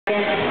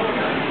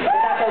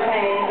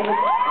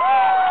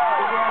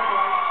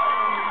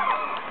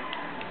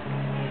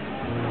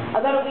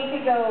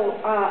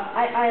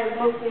I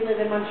mostly live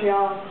in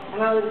Montreal,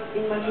 and I was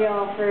in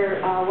Montreal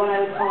for what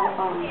I would call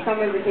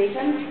summer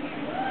vacation.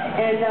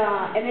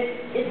 And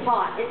it's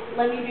hot.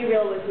 Let me be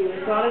real with you.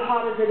 It's not as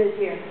hot as it is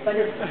here, but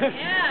it's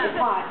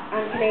hot.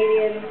 I'm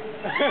Canadian.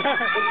 It's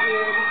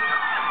weird.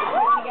 It's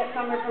like you get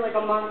summer for like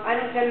a month. I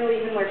don't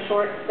generally even wear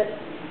shorts, but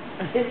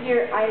this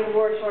year I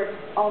wore shorts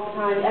all the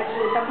time.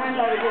 Actually, sometimes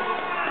I would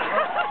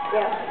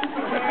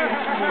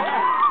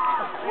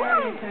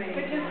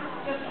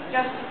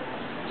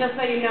just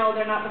so you know,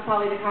 they're not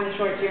probably the kind of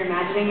shorts you're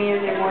imagining me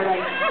in. They're more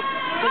like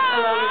just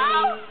below your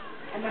knees.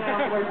 And then I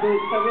also wear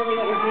boots, so really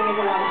what you're seeing is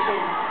a lot of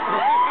shin.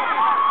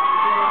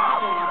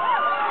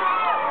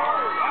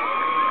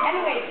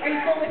 Anyway, are you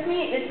still with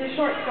me? It's a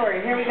short story.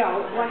 Here we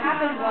go. What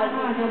happened was...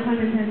 no pun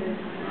intended.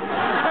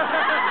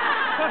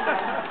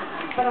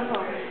 But I'm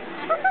sorry.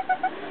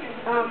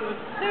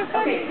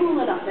 Okay, cool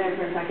it up there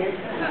for a second.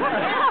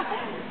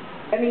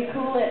 I mean,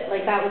 cool it,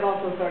 like that was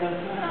also sort of...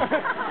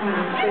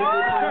 Anyway,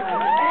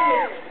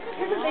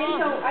 here's the thing,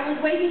 so I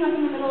was waking up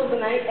in the middle of the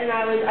night, and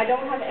I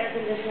don't have air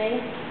conditioning,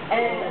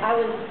 and I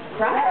was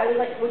crying. I was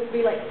like supposed to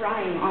be like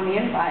crying on the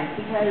inside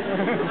because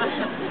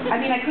I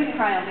mean I couldn't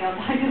cry on the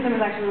outside because there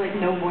was actually like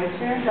no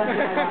moisture. That's what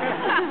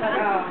I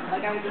thought. But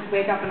like I would just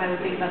wake up and I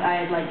would think that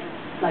I had like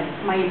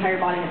my entire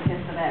body had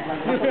pissed to bed.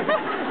 Like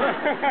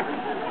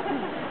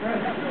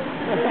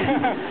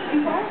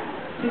too far?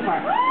 Too far.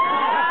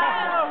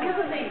 Here's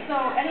the thing. So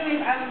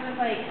anyways, I was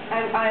just like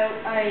I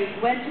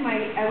went to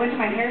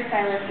my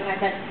hairstylist and I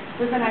said,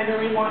 listen, I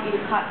really want you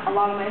to cut a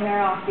lot of my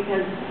hair off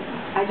because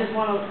I just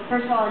want to,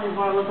 first of all, I just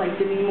want to look like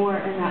Demi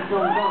Moore in that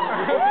film.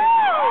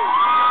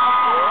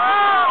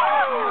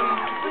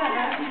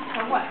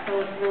 Somewhat,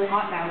 so it's really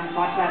hot now and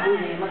watch that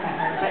movie and look at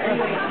her. But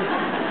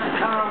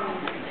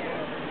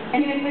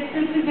anyway, but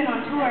since we've been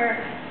on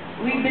tour,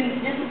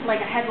 this is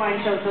like a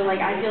headline show, so like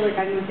I feel like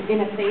I'm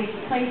in a safe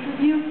place with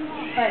you.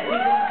 But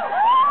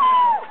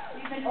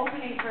we've been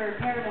opening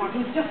for Paramore,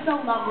 who's just so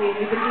lovely, and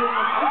we've been doing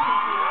this opening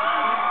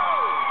tour.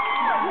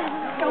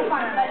 So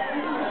fun, but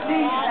this is the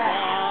thing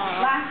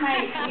that last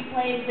night we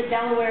played the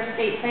Delaware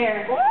State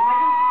Fair.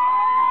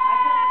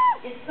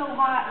 It's so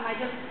hot, and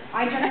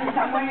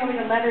I'm wearing like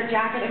a leather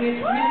jacket. I mean,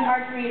 it's really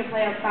hard for me to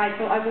play outside,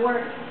 so I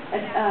wore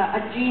a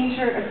jean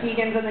shirt of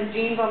Tegan's and then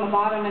jeans on the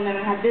bottom, and then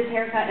I had this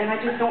haircut, and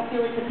I just don't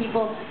feel like the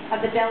people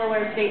at the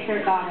Delaware State Fair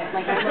got it.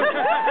 Like I look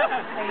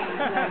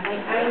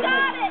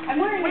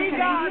I'm wearing a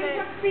Canadian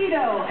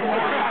tuxedo, and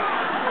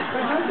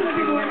most of the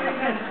people went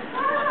like this.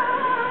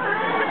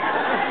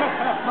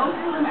 Most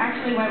of them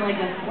actually went like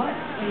this. What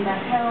in the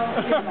hell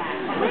is that?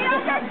 We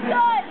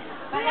understood!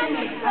 But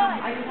anyway,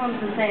 I just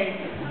wanted to say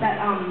that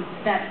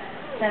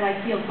that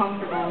I feel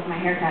comfortable with my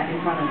haircut in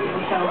front of you.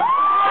 So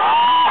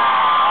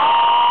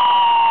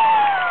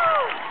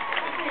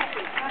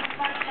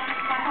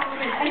that's all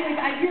it is. Anyways,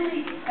 I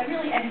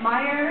really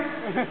admire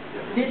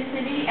this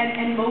city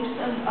and most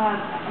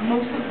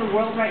of the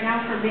world right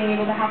now for being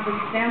able to have the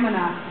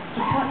stamina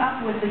to put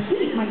up with the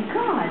heat. My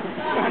God,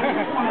 I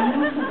just want to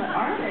move to the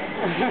Arctic.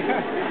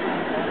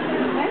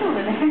 Settle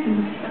it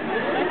in.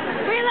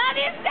 We love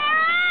you, Sarah!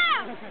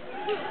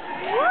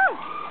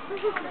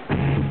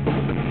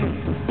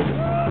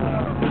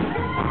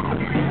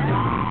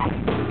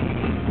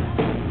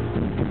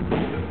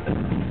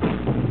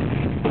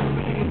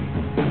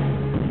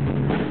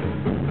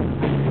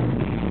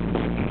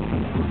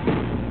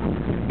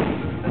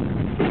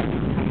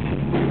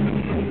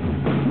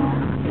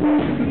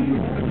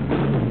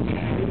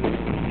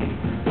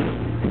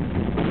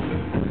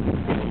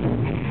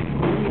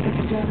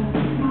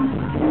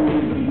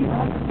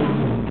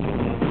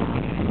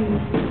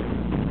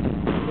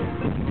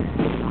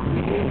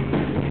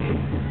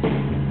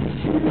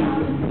 Should